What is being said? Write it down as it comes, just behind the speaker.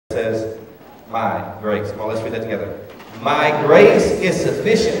says, my grace. Come on, let's read that together. My grace is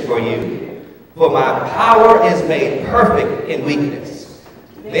sufficient for you, for my power is made perfect in weakness.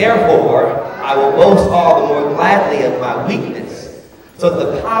 Therefore, I will boast all the more gladly of my weakness, so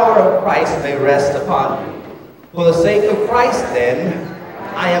that the power of Christ may rest upon me. For the sake of Christ, then,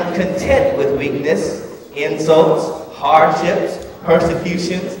 I am content with weakness, insults, hardships,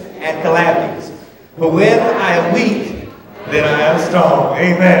 persecutions, and calamities. For when I am weak, then I am strong.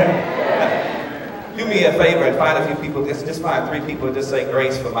 Amen. Do me a favor and find a few people. Just find 3 people and just say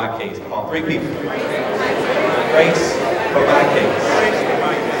grace for my case. Come on, 3 people. Grace for my case.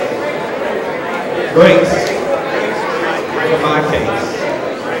 Grace for my case.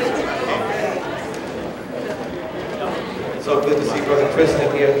 So good to see Brother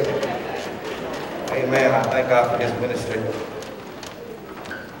Tristan here. Amen. I thank God for his ministry.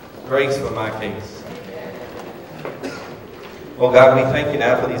 Grace for my case. Oh God, we thank you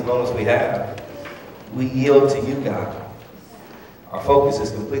now for these moments we have. We yield to you, God. Our focus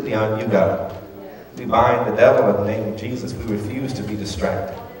is completely on you, God. We bind the devil in the name of Jesus. We refuse to be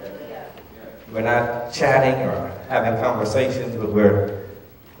distracted. We're not chatting or having conversations, but we're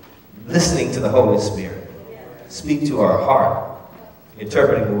listening to the Holy Spirit. Speak to our heart,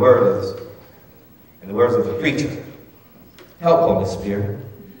 interpreting the words and the words of the preacher. Help, Holy Spirit.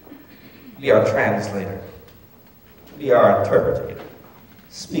 Be our translator. Be our interpreter.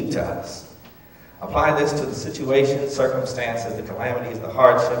 Speak to us. Apply this to the situations, circumstances, the calamities, the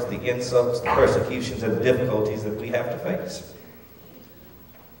hardships, the insults, the persecutions, and the difficulties that we have to face.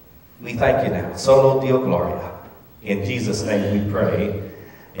 We thank you now. Solo Deo Gloria. In Jesus' name we pray.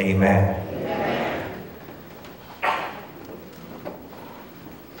 Amen. Amen.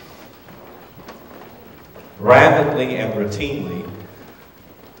 Randomly and routinely,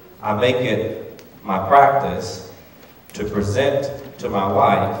 I make it my practice to present to my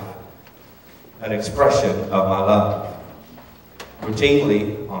wife an expression of my love.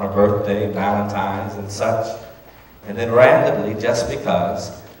 Routinely on her birthday, Valentine's, and such. And then randomly, just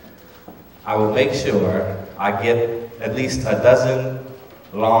because, I will make sure I get at least a dozen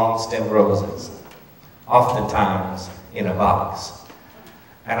long stem roses, oftentimes in a box.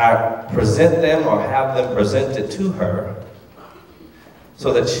 And I present them or have them presented to her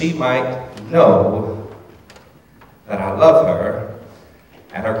so that she might know that I love her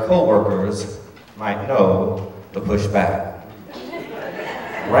and her co-workers might know to push back.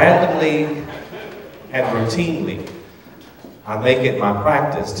 Randomly and routinely, I make it my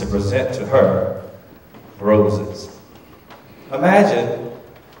practice to present to her roses. Imagine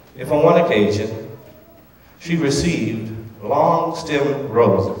if on one occasion she received long stem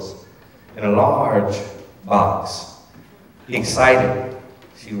roses in a large box. Excited,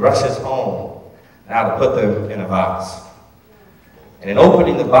 she rushes home now to put them in a box. And in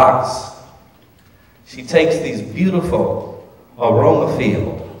opening the box, she takes these beautiful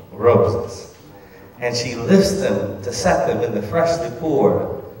aroma-filled roses and she lifts them to set them in the freshly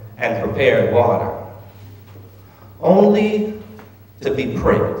poured and prepared water, only to be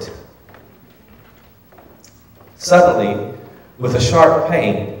pricked. Suddenly, with a sharp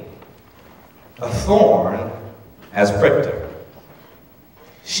pain, a thorn has pricked her.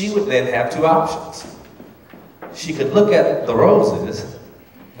 She would then have 2 options. She could look at the roses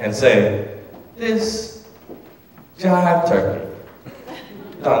and say, this jive turkey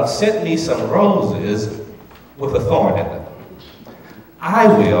done sent me some roses with a thorn in them. I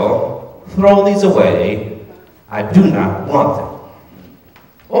will throw these away. I do not want them.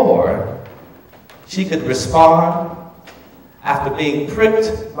 Or she could respond after being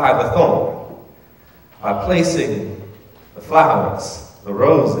pricked by the thorn by placing the flowers, the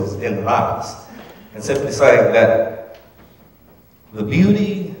roses in the box, and simply saying that the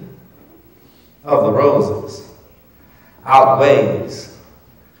beauty of the roses outweighs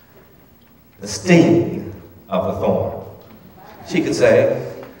the sting of the thorn. She could say,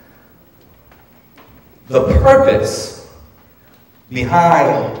 the purpose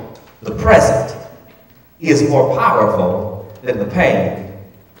behind the present is more powerful than the pain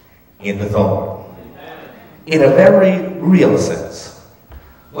in the thorn. In a very real sense,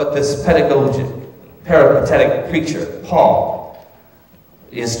 what this peripatetic preacher, Paul,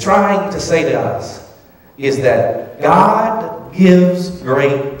 is trying to say to us is that God gives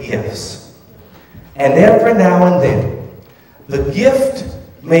great gifts. And every now and then, the gift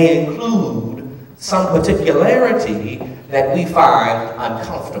may include some particularity that we find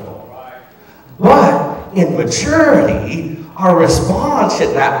uncomfortable. But in maturity, our response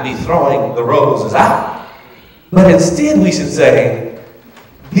should not be throwing the roses out. But instead we should say,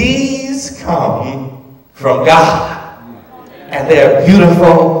 these come from God. And they're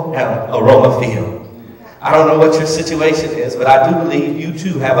beautiful aroma feel. I don't know what your situation is, but I do believe you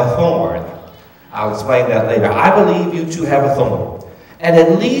too have a thorn. I'll explain that later. I believe you too have a thorn. And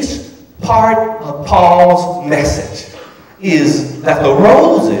at least part of Paul's message is that the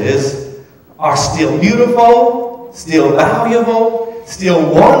roses are still beautiful, still valuable,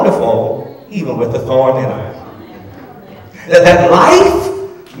 still wonderful, even with the thorn in them. That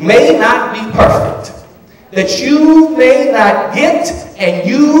life may not be perfect, that you may not get and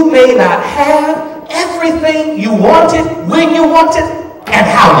you may not have everything you wanted, when you wanted, and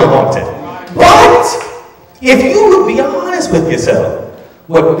how you wanted. But if you would be honest with yourself,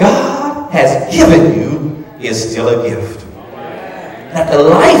 what God has given you is still a gift. That the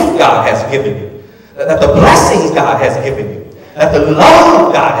life God has given you, that the blessings God has given you, that the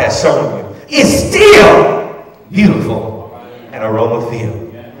love God has shown you is still beautiful and aroma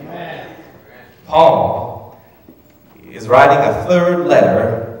filled. Paul is writing a third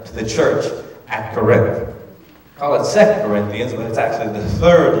letter to the church at Corinth. Call it 2 Corinthians, but it's actually the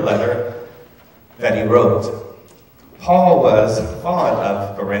third letter that he wrote. Paul was fond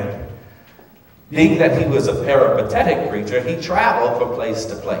of Corinth. Being that he was a peripatetic preacher, he traveled from place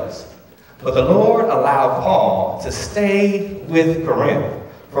to place. But the Lord allowed Paul to stay with Corinth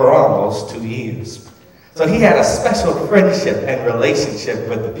for almost 2 years. So he had a special friendship and relationship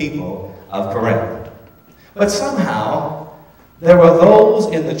with the people of Corinth. But somehow, there were those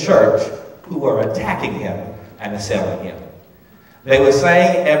in the church who were attacking him and assailing him. They were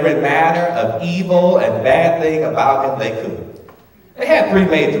saying every manner of evil and bad thing about him they could. They had 3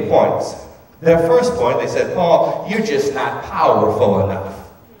 major points. Their first point, they said, Paul, you're just not powerful enough.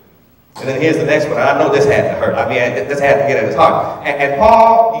 And then here's the next one. I know this had to hurt. I mean, this had to get at his heart. And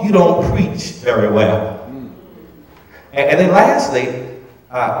Paul, you don't preach very well. And then lastly,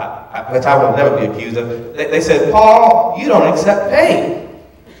 which I will never be accused of, they said, Paul, you don't accept pay.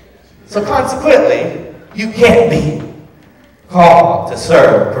 So consequently, you can't be called to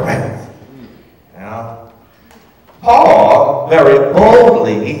serve Corinth. Now, Paul very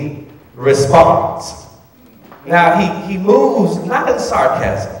boldly responds. Now, he moves not in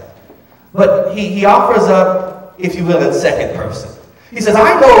sarcasm, but he offers up, if you will, in second person. He says,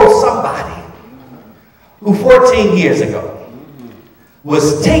 I know somebody who 14 years ago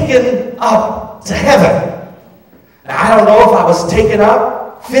was taken up to heaven. Now, I don't know if I was taken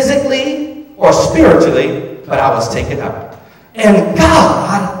up physically or spiritually, but I was taken up. And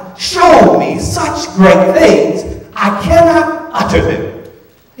God showed me such great things, I cannot utter them.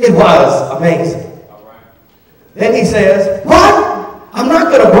 It was amazing. Then he says, what? I'm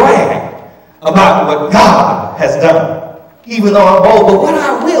not going to brag about what God has done, even though I'm bold. But what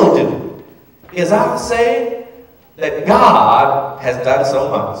I will do is I'll say that God has done so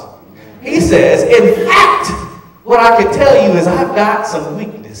much. He says, in fact, what I can tell you is I've got some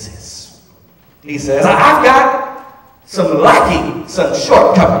weaknesses. He says, I've got some lacking, some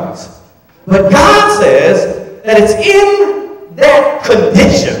shortcomings. But God says that it's in that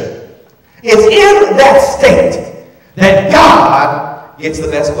condition, it's in that state that God gets the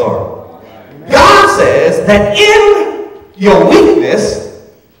best glory. God says that in your weakness,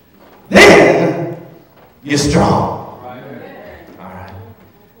 then you're strong. All right.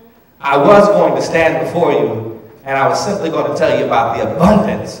 I was going to stand before you, and I was simply going to tell you about the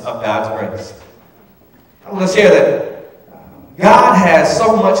abundance of God's grace. I'm going to share that God has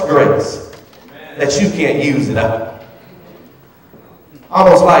so much grace that you can't use it up.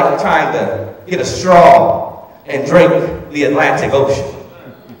 Almost like trying to get a straw and drink the Atlantic Ocean.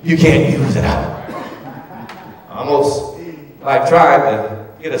 You can't use it up. Almost like trying to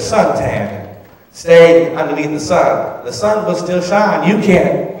get a suntan and stay underneath the sun. The sun will still shine. You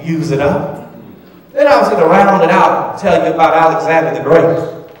can't use it up. Then I was going to round it out and tell you about Alexander the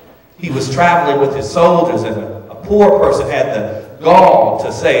Great. He was traveling with his soldiers, and a poor person had the gall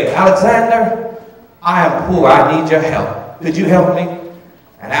to say, Alexander, I am poor. I need your help. Could you help me?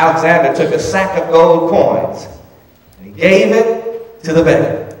 And Alexander took a sack of gold coins and he gave it to the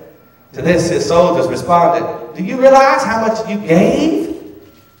beggar. To this, his soldiers responded, do you realize how much you gave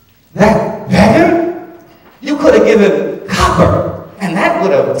that beggar? You could have given copper, and that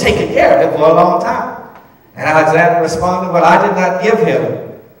would have taken care of him for a long time. And Alexander responded, well, I did not give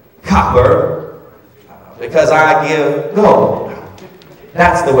him copper because I give gold.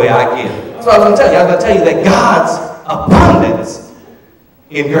 That's the way I give. That's what I was going to tell you. I was going to tell you that God's abundance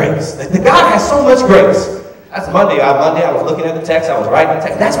in grace. That God has so much grace. That's Monday. I was looking at the text. I was writing the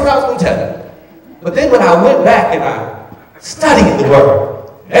text. That's what I was going to tell you. But then when I went back and I studied the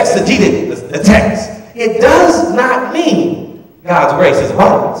word, exegeted the text, it does not mean God's grace is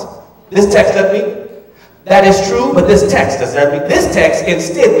abundance. This text doesn't mean. That is true, but this text does not mean. This text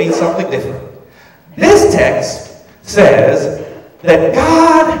instead means something different. This text says that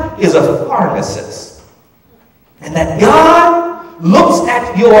God is a pharmacist, and that God looks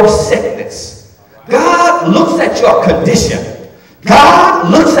at your sickness. God looks at your condition.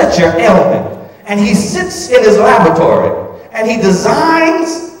 God looks at your ailment, and he sits in his laboratory, and he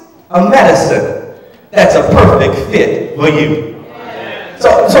designs a medicine that's a perfect fit for you.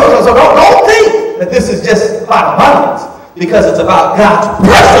 So don't think that this is just about abundance, because it's about God's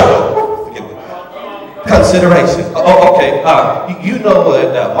personal consideration. Okay. You know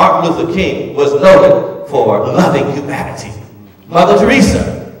that Martin Luther King was noted for loving humanity. Mother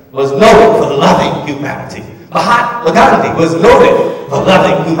Teresa was noted for loving humanity. Mahatma Gandhi was noted for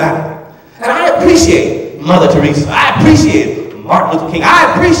loving humanity. And I appreciate Mother Teresa. I appreciate Martin Luther King.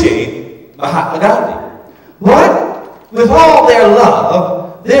 I appreciate Mahatma Gandhi. But with all their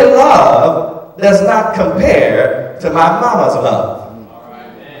love does not compare to my mama's love.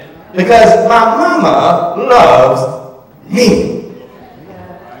 Because my mama loves me.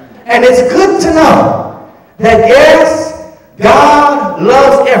 And it's good to know that yes, God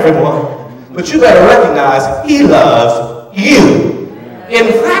loves everyone, but you better recognize he loves you.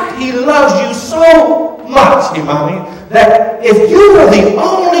 In fact, he loves you so much, Imani, that if you were the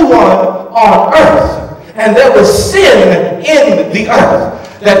only one on earth and there was sin in the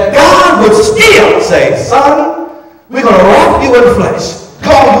earth, that God would still say, son, we're going to wrap you in flesh,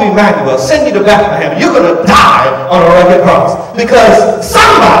 call you Emmanuel, send you to Bethlehem. You're going to die on a rugged cross because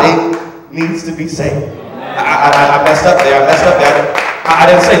somebody needs to be saved. I messed up there. I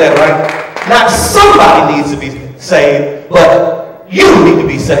didn't say that right. Not somebody needs to be saved, but you need to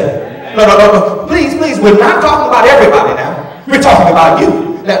be saved. No. Please. We're not talking about everybody now. We're talking about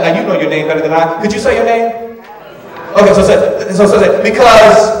you. Now you know your name better than I. Could you say your name? Okay, so say,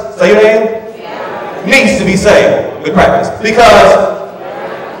 because, say your name? Needs to be saved with practice.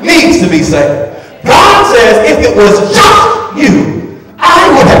 Because needs to be saved. God says, if it was just you, I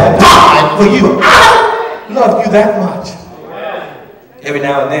would have died for you. I love you that much. Every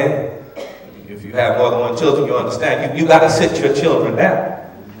now and then, if you have more than one children, you understand, you got to sit your children down.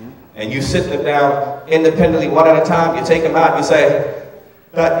 And you sit them down independently one at a time. You take them out and you say,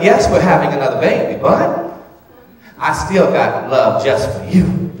 yes, we're having another baby, but I still got love just for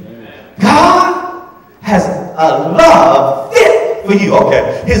you. God has a love fit for you.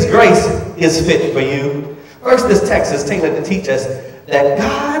 Okay, his grace is fit for you. First, this text is tailored to teach us that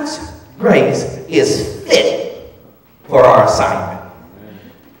God's grace is fit for our assignment.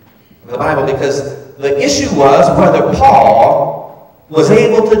 The Bible, because the issue was whether Paul was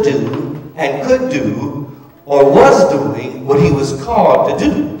able to do and could do or was doing what he was called to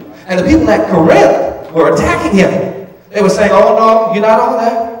do. And the people at Corinth were attacking him. They were saying, oh no, you're not on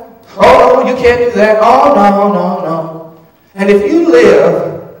that. Oh no, you can't do that. Oh no. And if you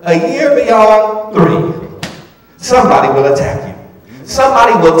live a year beyond 3, somebody will attack you.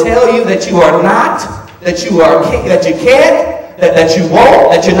 Somebody will tell you that you are not, that you can't, that you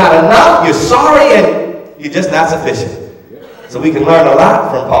won't, that you're not enough, you're sorry, and you're just not sufficient. So we can learn a lot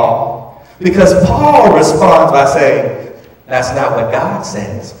from Paul. Because Paul responds by saying, that's not what God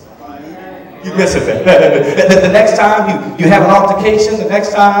says. You're missing it. The next time you have an altercation, the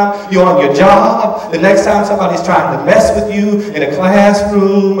next time you're on your job, the next time somebody's trying to mess with you in a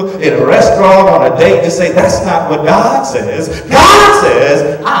classroom, in a restaurant, on a date, just say, that's not what God says. God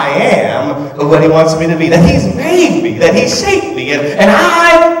says, I am what he wants me to be, that he's made me, that he shaped me, and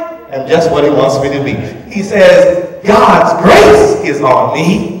I am just what he wants me to be. He says, God's grace is on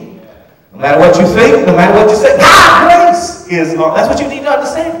me. No matter what you think, no matter what you say, God's grace is on. That's what you need to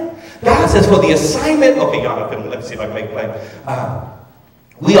understand. God says for the assignment, okay, y'all, let me see if I can make it plain.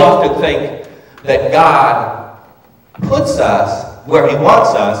 We often think that God puts us where he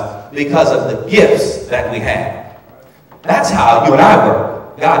wants us because of the gifts that we have. That's how you and I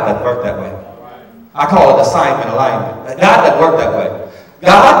work. God doesn't work that way. I call it assignment alignment. God doesn't work that way.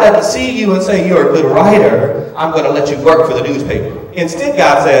 God doesn't see you and say, you're a good writer, I'm going to let you work for the newspaper. Instead,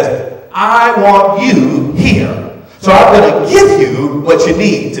 God says, I want you here. So I'm going to give you what you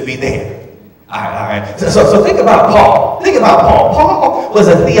need to be there. All right. So think about Paul. Think about Paul. Paul was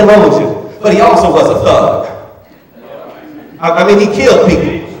a theologian, but he also was a thug. I mean, he killed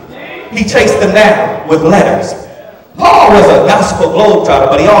people. He chased them down with letters. Paul was a gospel globetrotter,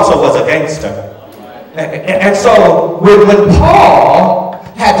 but he also was a gangster. And so when Paul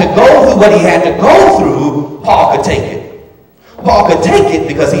had to go through what he had to go through, Paul could take it. Paul could take it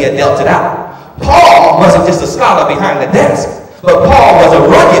because he had dealt it out. Paul wasn't just a scholar behind the desk, but Paul was a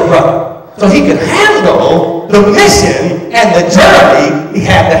rugged brother. So he could handle the mission and the journey he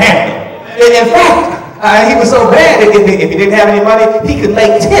had to handle. In fact, He was so bad, if he didn't have any money, he could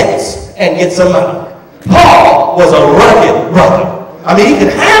make tents and get some money. Paul was a rugged brother. I mean, he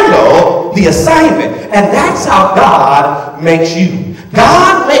could handle the assignment. And that's how God makes you.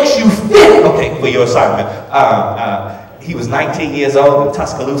 God makes you fit, okay, for your assignment. He was 19 years old in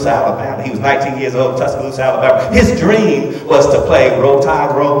Tuscaloosa, Alabama. He was 19 years old in Tuscaloosa, Alabama. His dream was to play Roll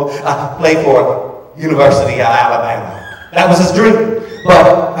Tide Roll, play for University of Alabama. That was his dream.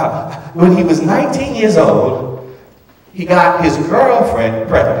 But when he was 19 years old, he got his girlfriend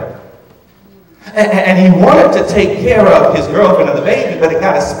pregnant. And he wanted to take care of his girlfriend and the baby, but it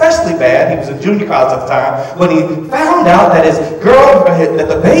got especially bad. He was in junior college at the time when he found out that his girlfriend, that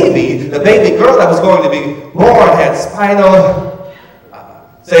the baby girl that was going to be born had spinal.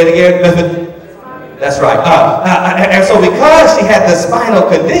 Say it again. That's right. And so because she had the spinal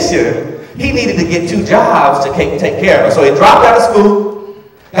condition, he needed to get 2 jobs to take care of her. So he dropped out of school,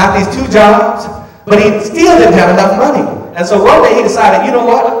 got these 2 jobs, but he still didn't have enough money. And so one day he decided, you know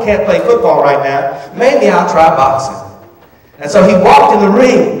what, I can't play football right now. Maybe I'll try boxing. And so he walked in the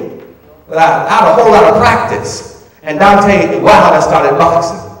ring without a whole lot of practice. And Dante Wilder started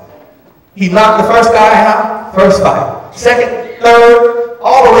boxing. He knocked the first guy out, first fight. Second, third,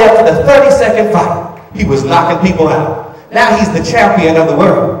 all the way up to the 32nd fight. He was knocking people out. Now he's the champion of the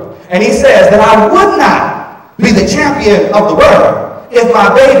world. And he says that I would not be the champion of the world if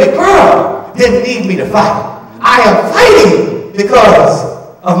my baby girl didn't need me to fight. I am fighting because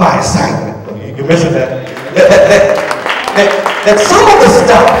of my assignment. You're missing that. That some of the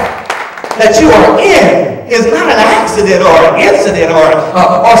stuff that you are in is not an accident or an incident or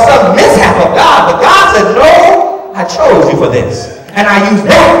some mishap of God, but God said, no, I chose you for this. And I use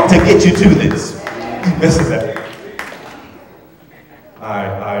that to get you to this. You're missing that. All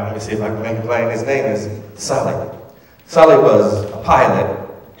right, let me see if I can make it plain. His name is Sully. Sully was a pilot,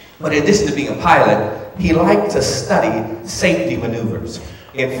 but in addition to being a pilot, he liked to study safety maneuvers.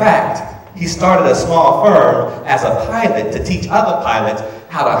 In fact, he started a small firm as a pilot to teach other pilots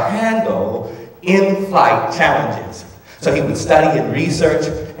how to handle in-flight challenges. So he would study and research,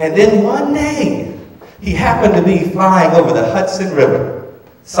 and then one day, he happened to be flying over the Hudson River.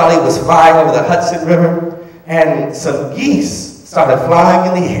 Sully was flying over the Hudson River, and some geese started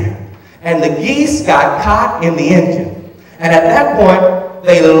flying in the air. And the geese got caught in the engine. And at that point,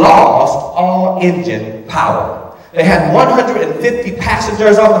 they lost all engine power. They had 150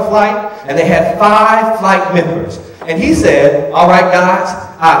 passengers on the flight, and they had 5 flight members. And he said, all right, guys,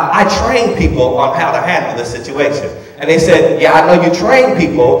 I train people on how to handle this situation. And they said, yeah, I know you train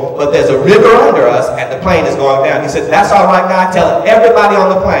people, but there's a river under us, and the plane is going down. He said, that's all right, guys. Tell everybody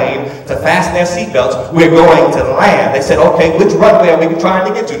on the plane to fasten their seatbelts. We're going to land. They said, okay, which runway are we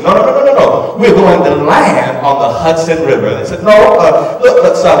trying to get to? No. We're going to land on the Hudson River. They said, no,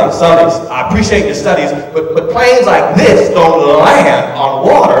 look, Sully, I appreciate your studies, but planes like this don't land on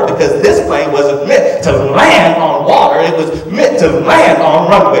water because this plane wasn't meant to land on water. It was meant to land on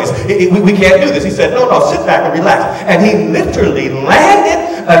runways. We can't do this. He said, no, sit back and relax. And he literally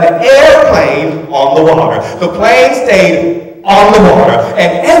landed an airplane on the water. The plane stayed on the water,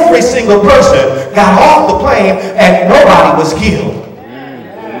 and every single person got off the plane, and nobody was killed.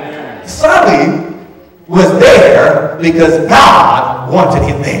 Sully was there because God wanted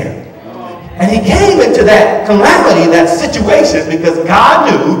him there. And he came into that calamity, that situation, because God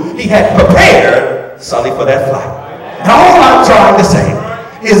knew he had prepared Sully for that flight. And all I'm trying to say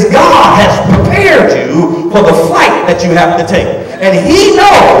is God has prepared you for the flight that you have to take. And he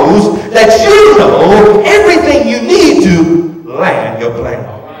knows that you know everything you need to land your plane.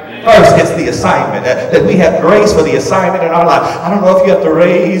 First, it's the assignment, that we have grace for the assignment in our life. I don't know if you have to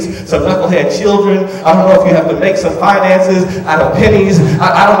raise some knucklehead children. I don't know if you have to make some finances out of pennies.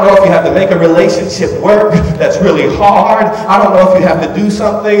 I don't know if you have to make a relationship work that's really hard. I don't know if you have to do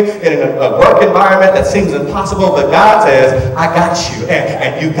something in a work environment that seems impossible, but God says, I got you,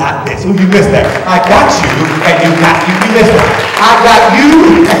 and you got this. Ooh, you missed that. I got you, and you got you. You missed that. I got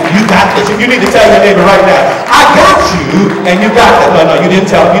you, and you got this. You need to tell your neighbor right now, I got you, and you got that. No, you didn't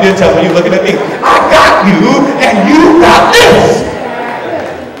tell me. Tell me, you're looking at me. I got you, and you got this.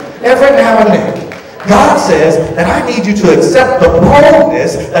 Every now and then, God says that I need you to accept the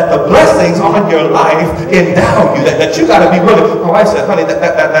boldness that the blessings on your life endow you. That you got to be really. My wife said, honey,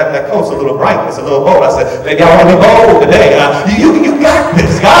 that coat's a little bright. It's a little bold. I said, maybe I want to be bold today. You got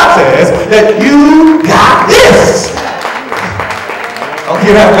this. God says that you got this. I don't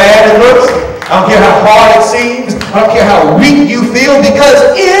care how bad it looks. I don't care how hard it seems. I don't care how weak you feel,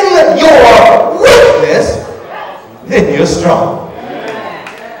 because in your weakness, then you're strong.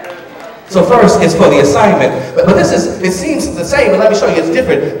 So first, it's for the assignment. But this is, it seems the same, but let me show you it's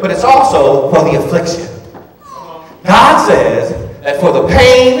different. But it's also for the affliction. God says that for the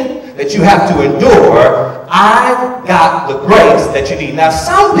pain that you have to endure, I've got the grace that you need. Now,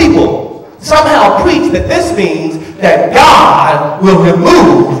 some people somehow preach that this means that God will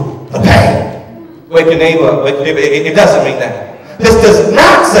remove the pain. Wake your neighbor up. It doesn't mean that. This does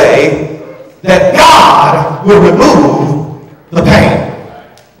not say that God will remove the pain.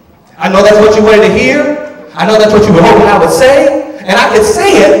 I know that's what you wanted to hear. I know that's what you were hoping I would say. And I could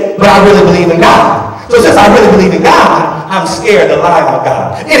say it, but I really believe in God. So since I really believe in God, I'm scared to lie on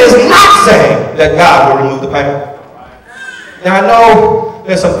God. It is not saying that God will remove the pain. Now I know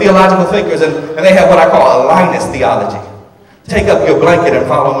there's some theological thinkers, and they have what I call a Linus theology. Take up your blanket and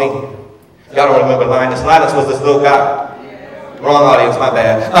follow me. Y'all don't remember Linus. Linus was this little guy. Wrong audience, my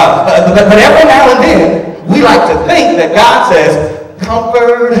bad. But every now and then, we like to think that God says,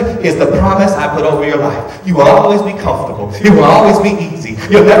 comfort is the promise I put over your life. You will always be comfortable. It will always be easy.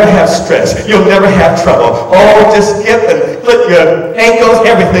 You'll never have stress. You'll never have trouble. Oh, just skip and flip your ankles.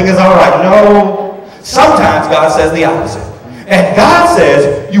 Everything is all right. No. Sometimes God says the opposite. And God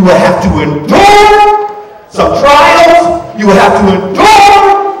says you will have to endure some trials. You will have to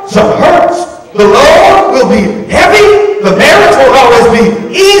endure some hurts. The load will be heavy. The marriage won't always be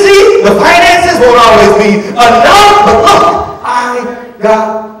easy. The finances won't always be enough. But look, I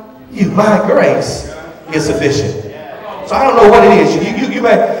got you. My grace is sufficient. So I don't know what it is. You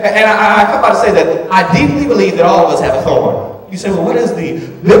may, and I come about to say that I deeply believe that all of us have a thorn. You say, well, what is the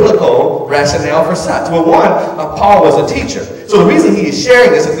biblical rationale for such? Well, one, Paul was a teacher. So the reason he is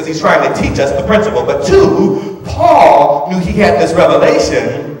sharing this is because he's trying to teach us the principle. But two, Paul knew he had this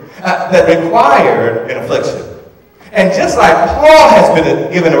revelation that required an affliction. And just like Paul has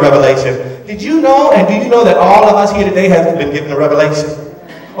been given a revelation, did you know and do you know that all of us here today have been given a revelation?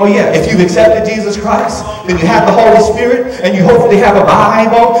 Oh yeah, if you've accepted Jesus Christ, then you have the Holy Spirit, and you hopefully have a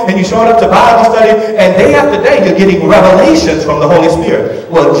Bible, and you showed up to Bible study, and day after day you're getting revelations from the Holy Spirit.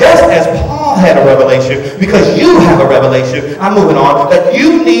 Well, just as Paul had a revelation, because you have a revelation, I'm moving on, that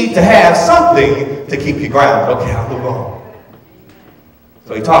you need to have something to keep you grounded. Okay, I'll move on.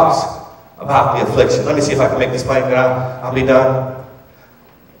 So he talks about the affliction. Let me see if I can make this plain, then I'll be done.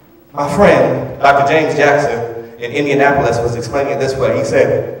 My friend, Dr. James Jackson, in Indianapolis, was explaining it this way. He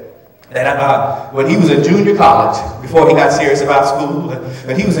said that when he was in junior college, before he got serious about school,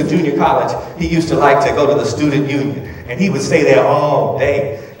 when he was in junior college, he used to like to go to the student union, and he would stay there all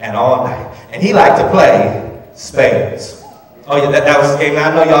day and all night. And he liked to play spades. Oh yeah, that was the game.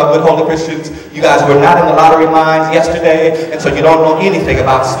 Now I know y'all good holy Christians. You guys were not in the lottery lines yesterday, and so you don't know anything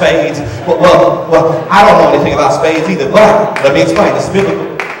about spades. Well, I don't know anything about spades either, but let me explain. It's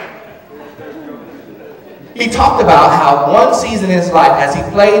biblical. He talked about how one season in his life, as he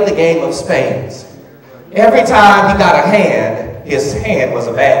played the game of spades, every time he got a hand, his hand was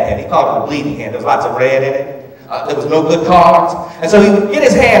a bad hand. He called it a bleeding hand. There was lots of red in it. There was no good cards. And so he would get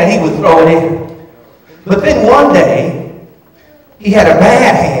his hand and he would throw it in. But then one day, he had a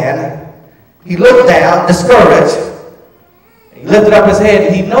bad hand. He looked down, discouraged. He lifted up his head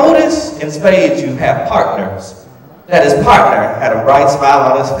and he noticed in spades you have partners, that his partner had a bright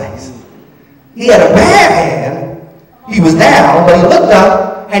smile on his face. He had a bad hand, he was down, but he looked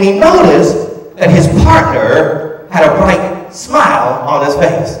up and he noticed that his partner had a bright smile on his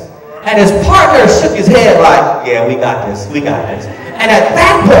face. And his partner shook his head like, yeah, we got this, we got this. And at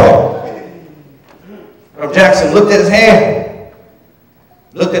that point, Jackson looked at his hand,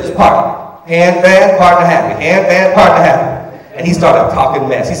 looked at his partner. Hand bad, partner happy. Hand bad, partner happy. And he started talking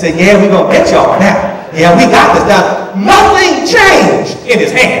mess. He said, yeah, we're going to get y'all now. Yeah, we got this now. Nothing changed in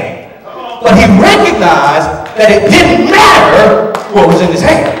his hand. But he recognized that it didn't matter what was in his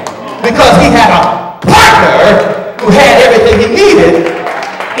hand, because he had a partner who had everything he needed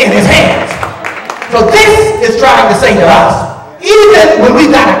in his hands. So this is trying to say to us, even when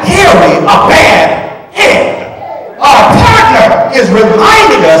we got to carry a bad hand, our partner is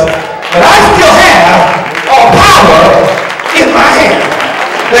reminding us that I still have all power in my hand.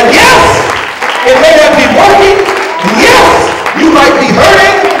 That yes, it may not be working, and yes, you might be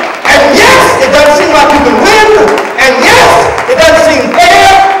hurting, and yes, it doesn't seem like you can win, and yes, it doesn't seem fair,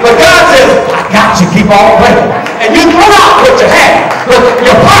 but God says, I got you, keep on playing. And you throw out what you have, but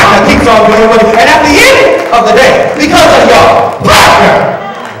your partner keeps on doing what, and at the end of the day, because of your partner,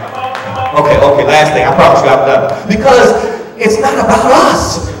 okay, last thing, I promise you I'm done. Because it's not about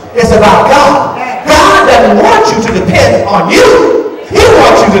us, it's about God. God doesn't want you to depend on you, He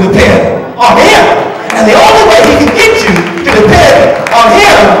wants you to depend on Him. And the only way He can get you to depend on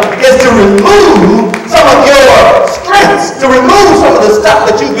Him is to remove some of your strengths, to remove some of the stuff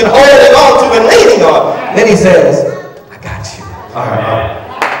that you've been holding on to and leaning on. Then He says, I got you. All right.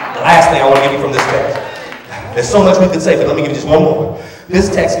 The last thing I want to give you from this text. There's so much we could say, but let me give you just one more. This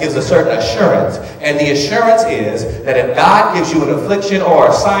text gives a certain assurance, and the assurance is that if God gives you an affliction or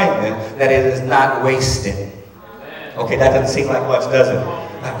assignment, that it is not wasted. Okay, that doesn't seem like much, does it?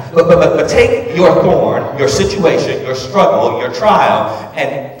 But take your thorn, your situation, your struggle, your trial,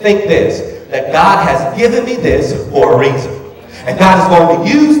 and think this, that God has given me this for a reason. And God is going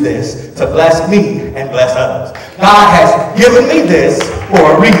to use this to bless me and bless others. God has given me this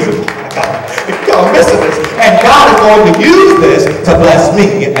for a reason. Y'all missing this. And God is going to use this to bless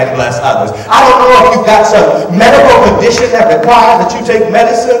me and bless others. I don't know if you've got some medical condition that requires that you take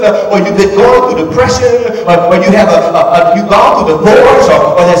medicine, or you've been going through depression, or you have you've gone through divorce,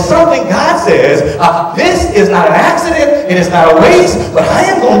 or there's something God says, this is not an accident, it is not a waste, but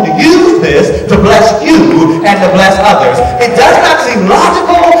I am going to use this to bless you and to bless others. It does not seem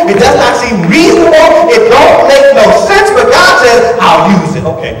logical, it does not seem reasonable, it don't make no sense, but God says, I'll use it.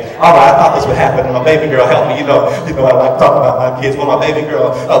 Okay, all right, I thought this would happen, and my baby girl helped me. You know, I like to talk about my kids. Well, my baby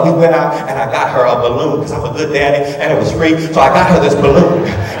girl, we went out, and I got her a balloon, because I'm a good daddy, and it was free, so I got her this balloon,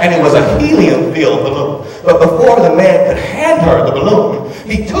 and it was a helium-filled balloon. But before the man could hand her the balloon,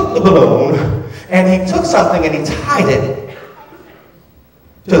 he took the balloon, and he took something, and he tied it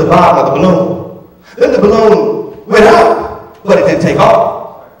to the bottom of the balloon. Then the balloon went up, but it didn't take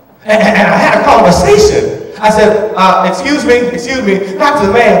off. And I had a conversation. I said, excuse me, not to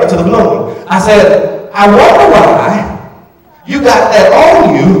the man, but to the balloon. I said, I wonder why you got that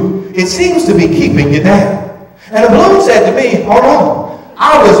on you. It seems to be keeping you down. And the balloon said to me, hold on,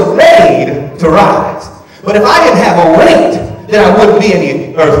 I was made to rise. But if I didn't have a weight, then I wouldn't be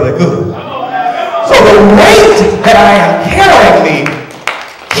any earthly good. So the weight that I am carrying me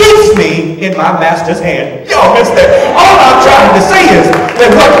keeps me in my master's hand. Y'all missed that. All I'm trying to say is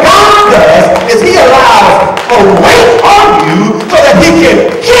that what God does is he allows a weight on you so that he can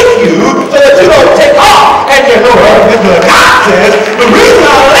keep you, so that you don't take off and you're no earthly good. God says, the reason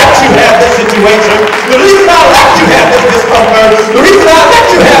I